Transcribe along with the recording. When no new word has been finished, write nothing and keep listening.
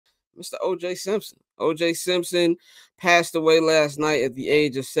Mr. OJ Simpson. OJ Simpson passed away last night at the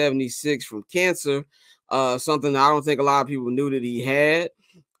age of 76 from cancer, something I don't think a lot of people knew that he had.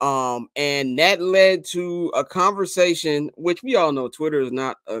 And that led to a conversation, which we all know Twitter is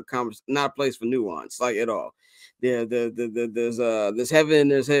not not a place for nuance, like at all. There's heaven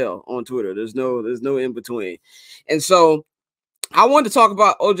and there's hell on Twitter. There's no in between. And so I wanted to talk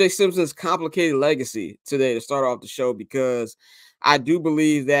about OJ Simpson's complicated legacy today to start off the show, because I do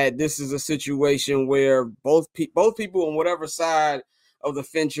believe that this is a situation where both people on whatever side of the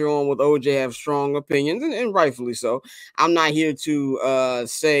fence you're on with OJ have strong opinions, and rightfully so. I'm not here to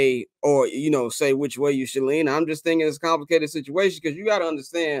say, or say which way you should lean. I'm just thinking it's a complicated situation, because you got to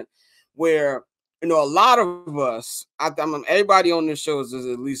understand where a lot of us, everybody on this show is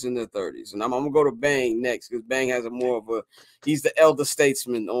at least in their 30s, and I'm gonna go to Bang next, because Bang has he's the elder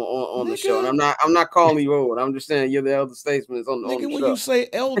statesman on the show, and I'm not calling you old. I'm just saying you're the elder statesman on the show. When you say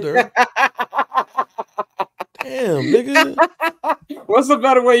elder, damn, nigga. What's a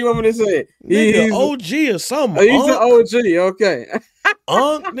better way you want me to say it? He's OG or something. He's an OG, okay.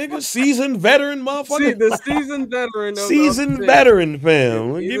 Nigga, seasoned veteran, motherfucker. The seasoned veteran. Seasoned veteran,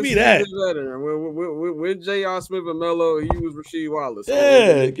 fam. Give me that. Veteran. With J.R. Smith and Melo, he was Rasheed Wallace.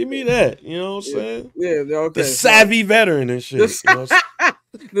 Yeah, give me that. You know what I'm saying? Yeah, okay. The savvy veteran and shit.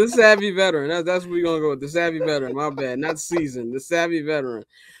 The savvy veteran. That's what we're going to go with. The savvy veteran. My bad. Not seasoned. The savvy veteran.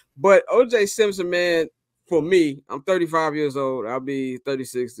 But OJ Simpson, man, for me, I'm 35 years old. I'll be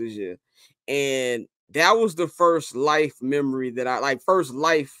 36 this year. And that was the first life memory that first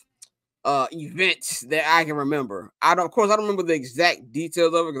life events that I can remember. Of course, I don't remember the exact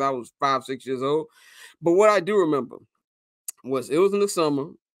details of it because I was 5-6 years old. But what I do remember was it was in the summer,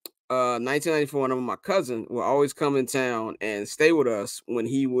 1994, and my cousin would always come in town and stay with us when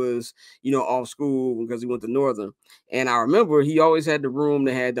he was, off school, because he went to Northern. And I remember he always had the room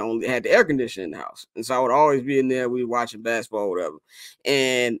that had the air conditioning in the house. And so I would always be in there. We were watching basketball or whatever.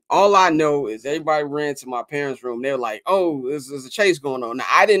 And all I know is everybody ran to my parents' room. They were like, "Oh, there's a chase going on." Now,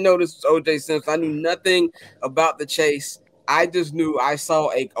 I didn't know this was OJ Simpson. I knew nothing about the chase. I just knew I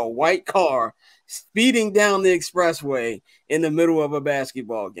saw a white car speeding down the expressway in the middle of a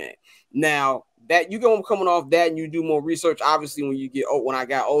basketball game. Now, that you go coming off that and you do more research, obviously, when I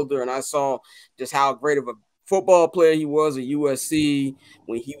got older and I saw just how great of a football player he was at USC,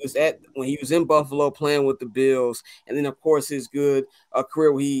 when he was in Buffalo playing with the Bills, and then of course his good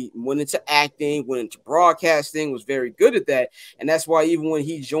career where he went into acting, went into broadcasting, was very good at that. And that's why even when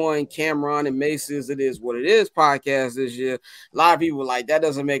he joined Cameron and Mace's It Is What It Is podcast this year, a lot of people were like, that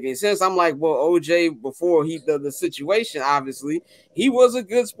doesn't make any sense. I'm like, well, OJ, before the situation, obviously, he was a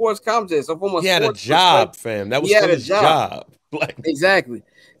good sports commentator. So he had a job, fam. That was his job. Exactly.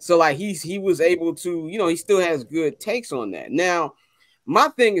 So he was able to, he still has good takes on that. Now, my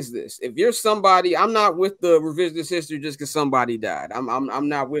thing is this: if you're somebody, I'm not with the revisionist history just because somebody died. I'm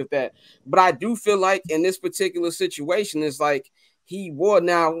not with that. But I do feel like in this particular situation, it's like he was.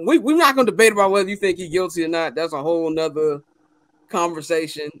 Now we're not going to debate about whether you think he's guilty or not. That's a whole nother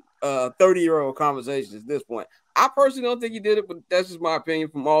conversation. 30-year-old conversation at this point. I personally don't think he did it, but that's just my opinion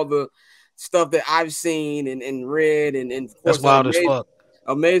from all the stuff that I've seen and read, and of course, that's wild as fuck.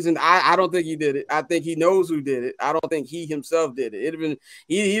 Amazing. I don't think he did it. I think he knows who did it. I don't think he himself did it.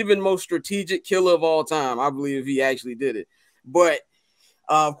 He'd been the most strategic killer of all time, I believe, if he actually did it. But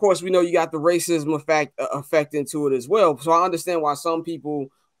of course, we know you got the racism effect into it as well. So I understand why some people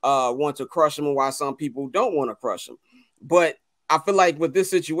want to crush him and why some people don't want to crush him. But I feel like with this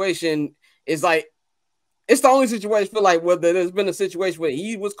situation, it's like it's the only situation I feel like where there's been a situation where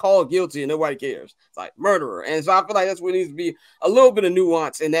he was called guilty and nobody cares. It's like murderer. And so I feel like that's where it needs to be a little bit of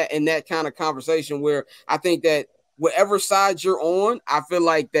nuance in that kind of conversation, where I think that whatever side you're on, I feel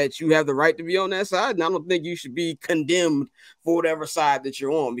like that you have the right to be on that side. And I don't think you should be condemned for whatever side that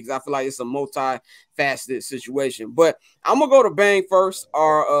you're on, because I feel like it's a multifaceted situation. But I'm going to go to Bang first,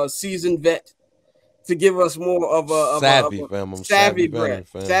 our seasoned vet, to give us more of a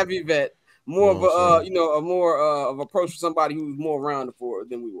savvy vet. More of a approach for somebody who's more around for it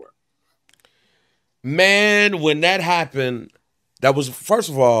than we were. Man, when that happened, that was, first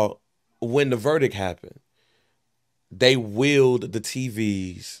of all, when the verdict happened, they wheeled the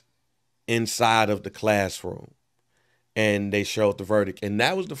TVs inside of the classroom and they showed the verdict. And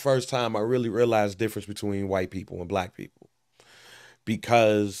that was the first time I really realized the difference between white people and black people.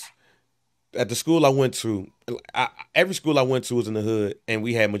 Because at the school I went to, every school I went to was in the hood, and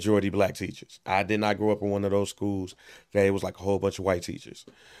we had majority black teachers. I did not grow up in one of those schools that it was like a whole bunch of white teachers.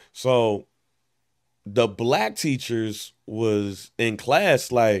 So the black teachers was in class,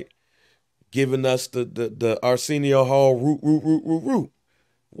 like, giving us the Arsenio Hall root.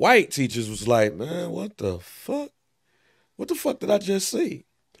 White teachers was like, man, what the fuck? What the fuck did I just see?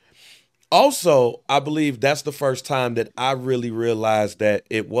 Also, I believe that's the first time that I really realized that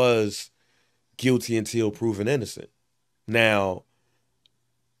it was guilty until proven innocent. Now,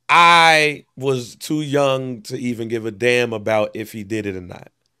 I was too young to even give a damn about if he did it or not.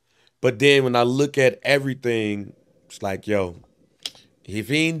 But then when I look at everything, it's like, yo, if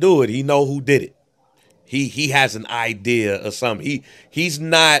he ain't do it, he know who did it. He has an idea or something. He's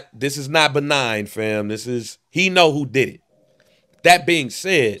not. This is not benign, fam. This is he know who did it. That being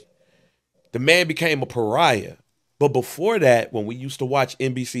said, the man became a pariah. But before that, when we used to watch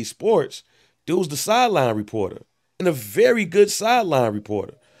NBC Sports, dude was the sideline reporter and a very good sideline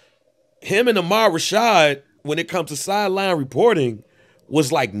reporter. Him and Amar Rashad, when it comes to sideline reporting,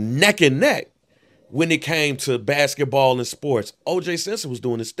 was like neck and neck when it came to basketball and sports. OJ Simpson was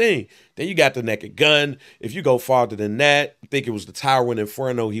doing his thing. Then you got the Naked Gun. If you go farther than that, I think it was the Towering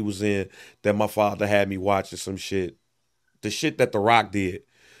Inferno he was in that my father had me watching some shit. The shit that The Rock did,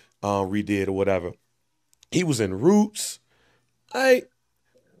 redid or whatever. He was in Roots.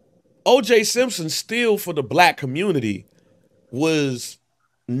 OJ Simpson still for the black community was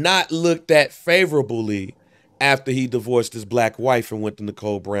not looked at favorably after he divorced his black wife and went to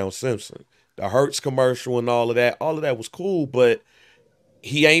Nicole Brown Simpson. The Hertz commercial and all of that was cool, but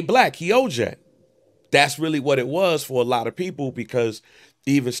he ain't black. He OJ. That's really what it was for a lot of people because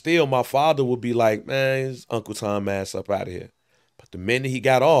even still, my father would be like, man, his Uncle Tom ass up out of here. But the minute he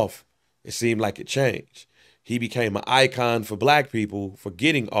got off, it seemed like it changed. He became an icon for black people for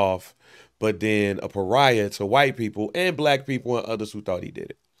getting off, but then a pariah to white people and black people and others who thought he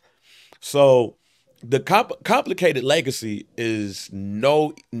did it. So the complicated legacy is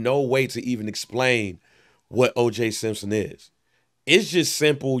no way to even explain what OJ Simpson is. It's just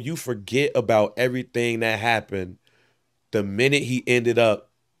simple. You forget about everything that happened the minute he ended up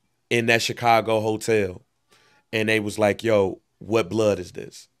in that Chicago hotel and they was like, yo, what blood is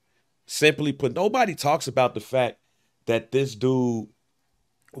this? Simply put, nobody talks about the fact that this dude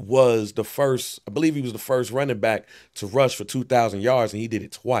was the first, I believe he was the first running back to rush for 2,000 yards and he did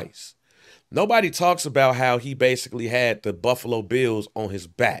it twice. Nobody talks about how he basically had the Buffalo Bills on his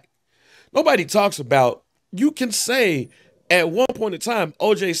back. Nobody talks about, you can say at one point in time,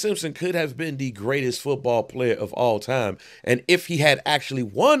 OJ Simpson could have been the greatest football player of all time. And if he had actually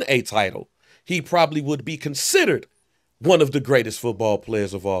won a title, he probably would be considered one of the greatest football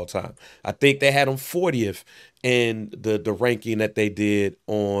players of all time. I think they had him 40th in the ranking that they did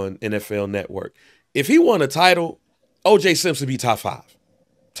on NFL Network. If he won a title, OJ Simpson would be top 5,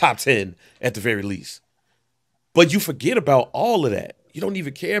 top 10 at the very least. But you forget about all of that. You don't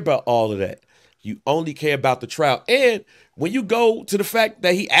even care about all of that. You only care about the trial. And when you go to the fact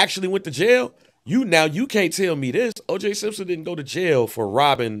that he actually went to jail, you can't tell me this. OJ Simpson didn't go to jail for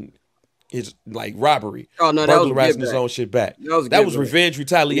robbing his like robbery, Oh no, that was burglarizing get his back. own shit back. That That was was get back. revenge, Yeah.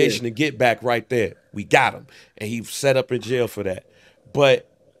 retaliation, and get back right there. We got him. And he set up in jail for that. But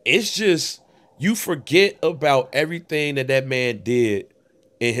it's just, you forget about everything that that man did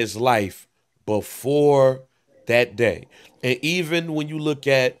in his life before that day. And even when you look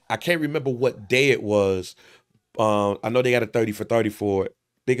at, I can't remember what day it was. I know they got a 30 for 30 for it.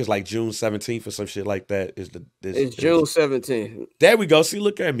 I think it's like June 17th or some shit like that. It's June 17th. There we go. See,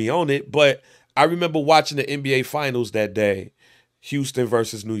 look at me on it. But I remember watching the NBA Finals that day, Houston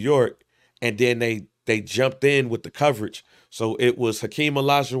versus New York, and then they jumped in with the coverage. So it was Hakeem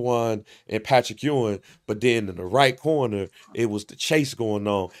Olajuwon and Patrick Ewing, but then in the right corner, it was the chase going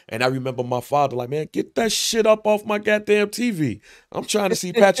on. And I remember my father like, man, get that shit up off my goddamn TV. I'm trying to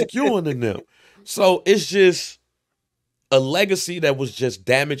see Patrick Ewing in them. So it's just a legacy that was just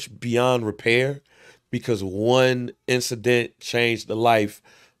damaged beyond repair because one incident changed the life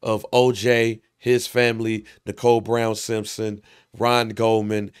of OJ, his family, Nicole Brown Simpson, Ron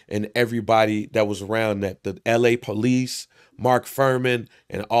Goldman, and everybody that was around that. The LA police, Mark Furman,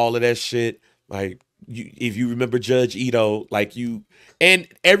 and all of that shit. Like, if you remember Judge Ito, and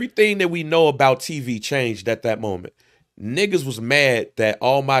everything that we know about TV changed at that moment. Niggas was mad that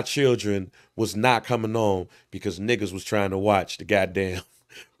All My Children was not coming on because niggas was trying to watch the goddamn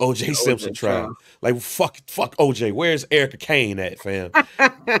OJ Simpson OJ trial. trial. Like, fuck OJ. Where's Erica Kane at, fam?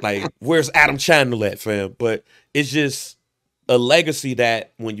 Like, where's Adam Chandler at, fam? But it's just a legacy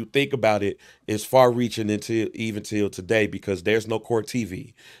that, when you think about it, is far reaching into even till today because there's no court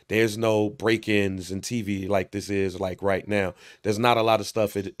TV. There's no break-ins in TV like this is like right now. There's not a lot of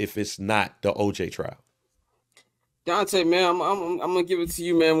stuff if it's not the OJ trial. Dante, man, I'm gonna give it to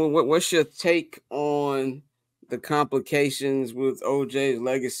you, man. What's your take on the complications with OJ's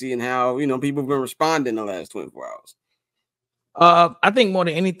legacy and how people have been responding the last 24 hours? I think more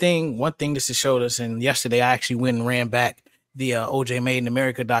than anything, one thing this has showed us, and yesterday I actually went and ran back the OJ Made in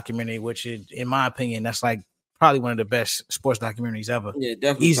America documentary, which is, in my opinion, that's like probably one of the best sports documentaries ever. Yeah,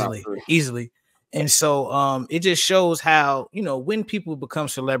 definitely top three. Easily. And so it just shows how, when people become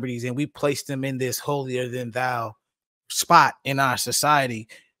celebrities and we place them in this holier than thou spot in our society,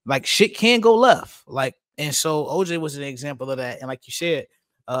 like shit can go left. Like, and so OJ was an example of that. And like you said,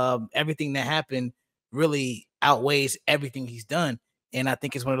 everything that happened really outweighs everything he's done. And I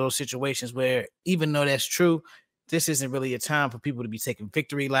think it's one of those situations where, even though that's true, this isn't really a time for people to be taking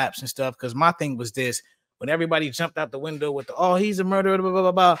victory laps and stuff. Because my thing was this: when everybody jumped out the window with he's a murderer, blah, blah,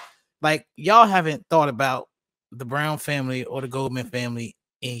 blah, blah, like, y'all haven't thought about the Brown family or the Goldman family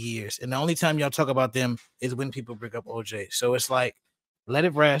in years. And the only time y'all talk about them is when people bring up OJ. So it's like, let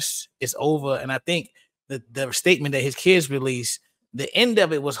it rest. It's over. And I think the statement that his kids released, the end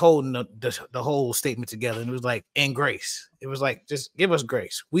of it was holding the whole statement together. And it was like, and grace. It was like, just give us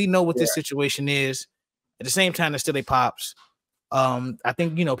grace. We know what this situation is. At the same time, it's still a pops. I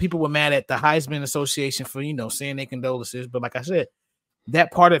think, people were mad at the Heisman Association for, saying their condolences. But like I said,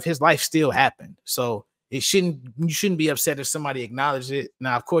 that part of his life still happened. So you shouldn't be upset if somebody acknowledged it.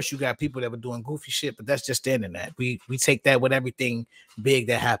 Now, of course, you got people that were doing goofy shit, but that's just the internet. We take that with everything big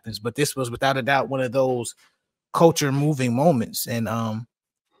that happens. But this was without a doubt one of those culture moving moments. And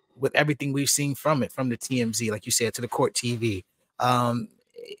with everything we've seen from it, from the TMZ, like you said, to the court TV,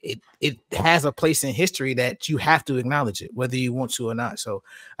 it has a place in history that you have to acknowledge it, whether you want to or not. So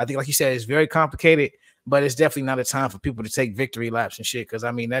I think, like you said, it's very complicated, but it's definitely not a time for people to take victory laps and shit. Because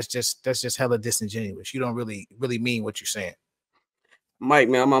I mean, that's just hella disingenuous. You don't really mean what you're saying. Mike,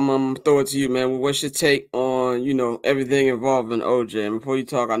 man, I'm gonna throw it to you, man. What's your take on everything involving OJ? And before you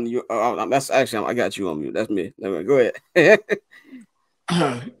talk, that's actually, I got you on mute. That's me. Go ahead.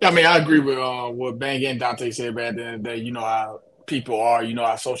 I mean, I agree with what Bang and Dante said, but at the end of the day, you know how people are,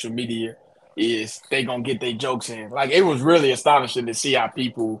 how social media is, they gonna get their jokes in. Like, it was really astonishing to see how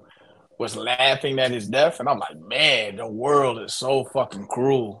people was laughing at his death, and I'm like, man, the world is so fucking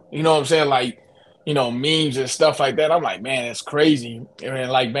cruel. You know what I'm saying? Like, memes and stuff like that. I'm like, man, it's crazy.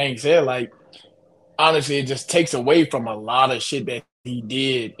 And like Bang said, like, honestly, it just takes away from a lot of shit that he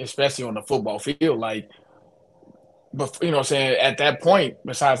did, especially on the football field. Like, but what I'm saying, at that point,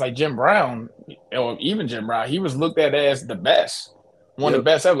 besides like Jim Brown, or even Jim Brown, he was looked at as the best. One of the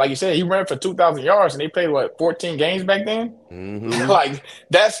best ever. Like you said, he ran for 2,000 yards and they played 14 games back then? Mm-hmm. Like,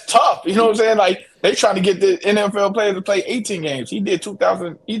 that's tough. You know what I'm saying? Like, they trying to get the NFL players to play 18 games. He did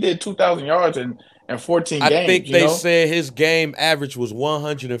 2,000 yards and 14 games. I think they said his game average was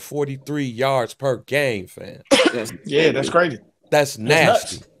 143 yards per game, fam. That's crazy. That's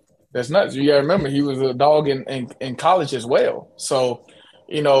nasty. That's nuts. You gotta remember, he was a dog in college as well. So,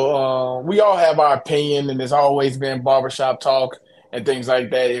 we all have our opinion, and there's always been barbershop talk and things like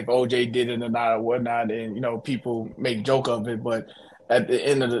that, if OJ did it or not or whatnot, and people make joke of it. But at the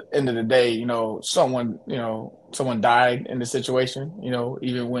end of the day, someone died in the situation.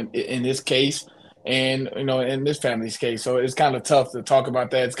 Even when in this case, and in this family's case, so it's kind of tough to talk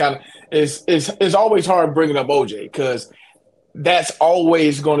about that. It's always hard bringing up OJ because that's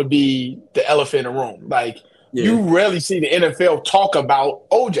always going to be the elephant in the room. Like, you rarely see the NFL talk about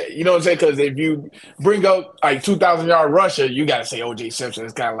OJ. You know what I'm saying? Because if you bring up like 2,000-yard rusher, you got to say OJ Simpson.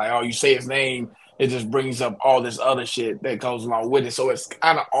 It's kind of like, you say his name, it just brings up all this other shit that goes along with it. So it's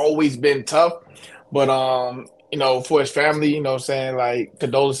kind of always been tough. But for his family, what I'm saying, like,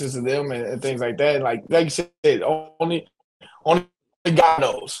 condolences to them and things like that. Like you said, only God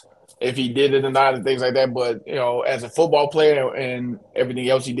knows if he did it or not and things like that. But, as a football player and everything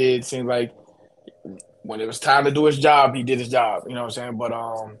else he did, it seemed like when it was time to do his job, he did his job. You know what I'm saying? But,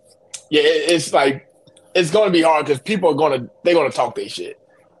 it's like, it's going to be hard because people are they're going to talk their shit.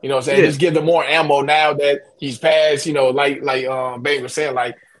 You know what I'm saying? Just give them more ammo now that he's passed, like Bang was saying,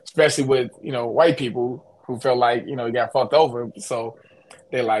 like, especially with, white people who felt like, he got fucked over. So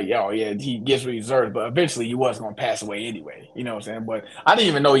they're like, he gets what he deserves, but eventually he was going to pass away anyway. You know what I'm saying? But I didn't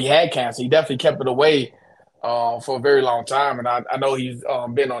even know he had cancer. He definitely kept it away for a very long time. And I know he's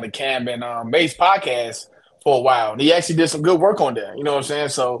been on the Cam and Mace podcast for a while. And he actually did some good work on there. You know what I'm saying?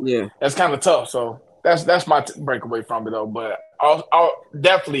 So that's kind of tough. So that's my breakaway from it, though. But I'll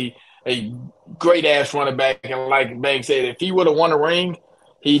definitely a great-ass running back. And like Bang said, if he would have won a ring,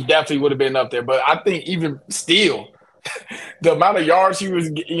 he definitely would have been up there. But I think even still – the amount of yards he was,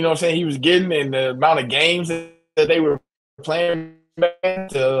 he was getting, and the amount of games that they were playing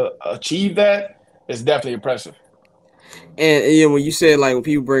to achieve that is definitely impressive. And when you said, like, when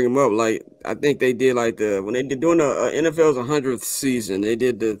people bring him up, like, I think they did when they did doing the NFL's 100th season, they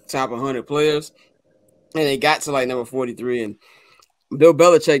did the top 100 players. and they got to like number 43, and Bill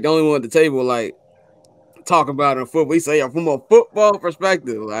Belichick, the only one at the table, like talk about it in football. He say, from a football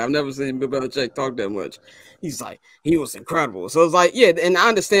perspective, like, I've never seen Bill Belichick talk that much. He's like, he was incredible. So it's like, yeah, and I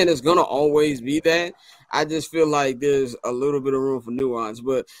understand there's gonna always be that. I just feel like there's a little bit of room for nuance.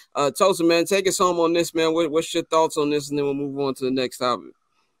 But Tosa, man, take us home on this, man. What's your thoughts on this, and then we'll move on to the next topic.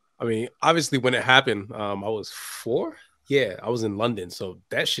 I mean, obviously, when it happened, I was 4. Yeah, I was in London, so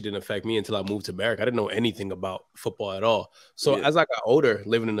that shit didn't affect me until I moved to America. I didn't know anything about football at all. So as I got older,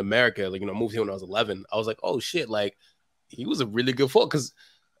 living in America, like, you know, I moved here when I was 11. I was like, oh shit, like, he was a really good football. Because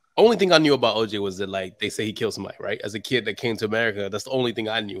only thing I knew about OJ was that, like, they say he killed somebody, right? As a kid that came to America, that's the only thing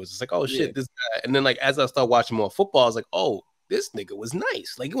I knew. It was just like, oh shit, this guy. And then, like, as I started watching more football, I was like, oh, this nigga was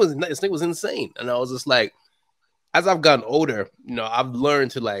nice. Like, it was nice. This nigga was insane. And I was just like, as I've gotten older, you know, I've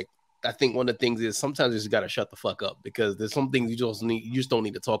learned to, like, I think one of the things is sometimes you just gotta shut the fuck up, because there's some things you just don't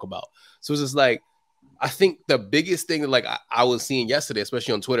need to talk about. So it's just like, I think the biggest thing that, like, I was seeing yesterday,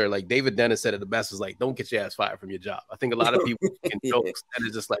 especially on Twitter, like David Dennis said it the best, was like, don't get your ass fired from your job. I think a lot of people can jokes that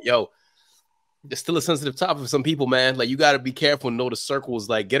is just like, yo, it's still a sensitive topic for some people, man. Like, you gotta be careful and know the circles.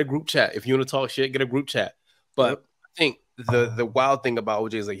 Like, get a group chat. If you want to talk shit, get a group chat. But I think the wild thing about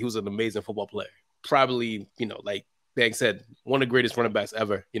OJ is, like, he was an amazing football player. Probably, you know, like Bang said, one of the greatest running backs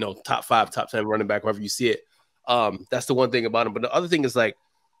ever, you know, top 5, top 10 running back, however you see it. That's the one thing about him. But the other thing is, like,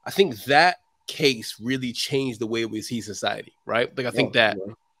 I think that case really changed the way we see society, right? Like, I think that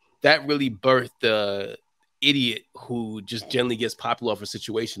really birthed the idiot who just generally gets popular off a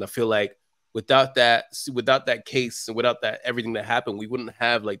situation. I feel like without that case and without that, everything that happened, we wouldn't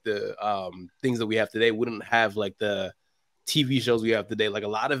have, like, the things that we have today. We wouldn't have, like, the TV shows we have today. Like, a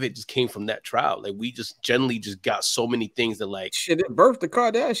lot of it just came from that trial. Like, we just generally just got so many things that, like, shit, it birthed the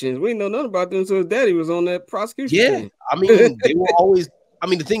Kardashians. We didn't know nothing about them until his daddy was on that prosecution. Yeah, I mean, they were always. I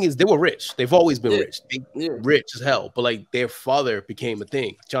mean, the thing is, they were rich. They've always been rich. Rich as hell. But, like, their father became a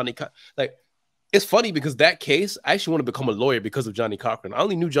thing. Like, it's funny because that case, I actually want to become a lawyer because of Johnny Cochran. I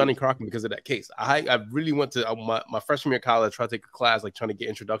only knew Johnny Cochran because of that case. I really went to my freshman year of college, tried to take a class, like, trying to get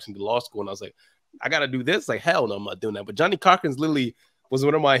introduction to law school, and I was like, I gotta do this. Like, hell no, I'm not doing that. But Johnny Cochran's literally was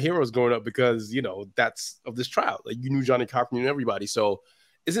one of my heroes growing up because, you know, that's of this trial. Like, you knew Johnny Cochran, you knew everybody. So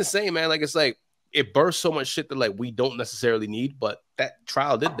it's insane, man. Like, it's like it burst so much shit that, like, we don't necessarily need, but that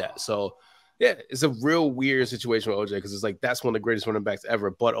trial did that. So yeah, it's a real weird situation with OJ, because it's like, that's one of the greatest running backs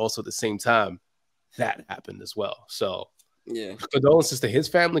ever, but also at the same time, that happened as well. So yeah, condolences to his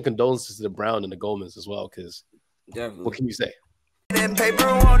family, condolences to the Brown and the Goldmans as well, because what can you say? Paper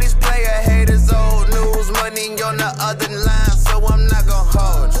on display, haters old news, money on the other line, so I'm not gonna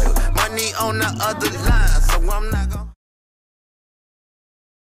hold you. Money on the other line, so I'm not gonna